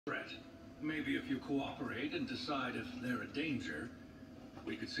threat. Maybe if you cooperate and decide if they're a danger,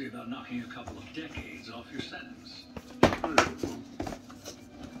 we could see about knocking a couple of decades off your sentence. I've no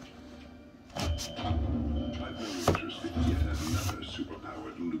interest in yet another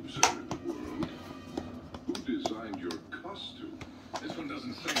superpowered loser in the world. Who designed your costume? This one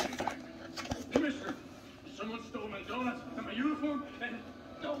doesn't say anything. Commissioner, someone stole my donuts and my uniform, and...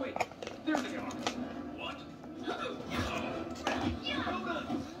 Oh, wait, there they are. What?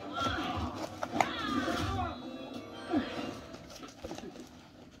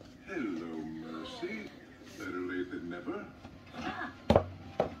 Hello, Mercy. Better late than never.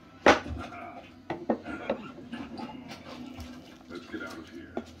 Let's get out of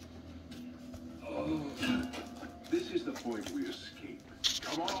here. Oh, this is the point we escape.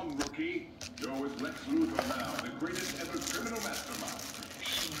 Come on, rookie. You're with Lex Luthor now, the greatest ever criminal mastermind.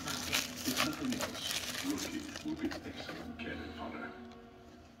 If nothing else, Rookie will be excellent cannon fodder.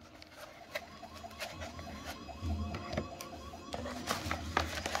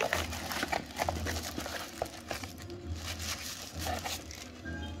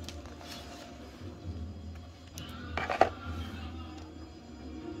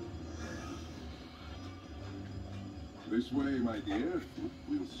 This way, my dear.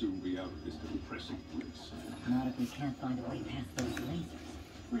 We'll soon be out of this depressing place. Not if we can't find a way past those lasers.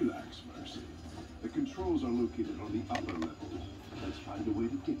 Relax, Mercy. The controls are located on the upper level. Let's find a way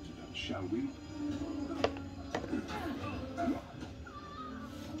to get to them, shall we?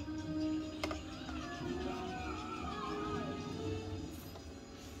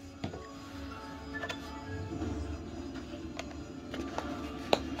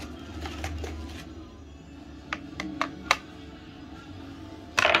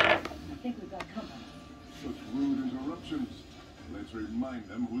 I think we've got company. Such rude interruptions. Let's remind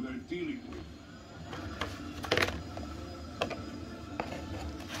them who they're dealing with.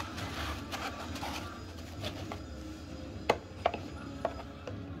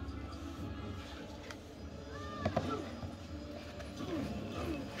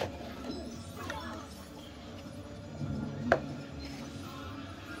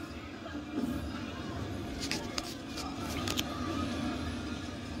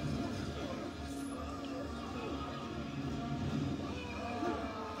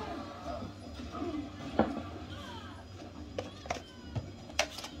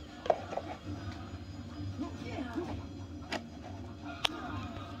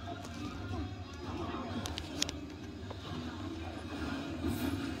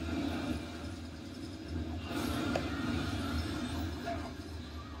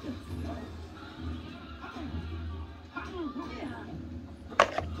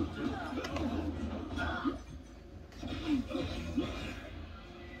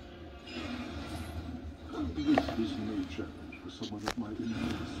 This is no challenge for someone of my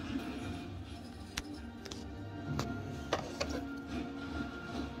interest.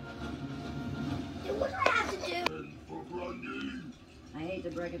 What do I have to do? I hate to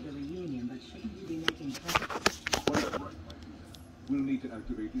break up the reunion, but shouldn't you be making plans? Quite right, my dear. We'll need to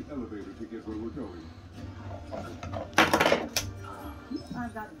activate the elevator to get where we're going.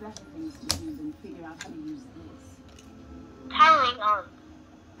 I've got better things to do than figure out how to use this. Powering on.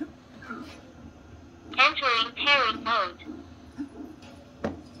 Entering pairing mode.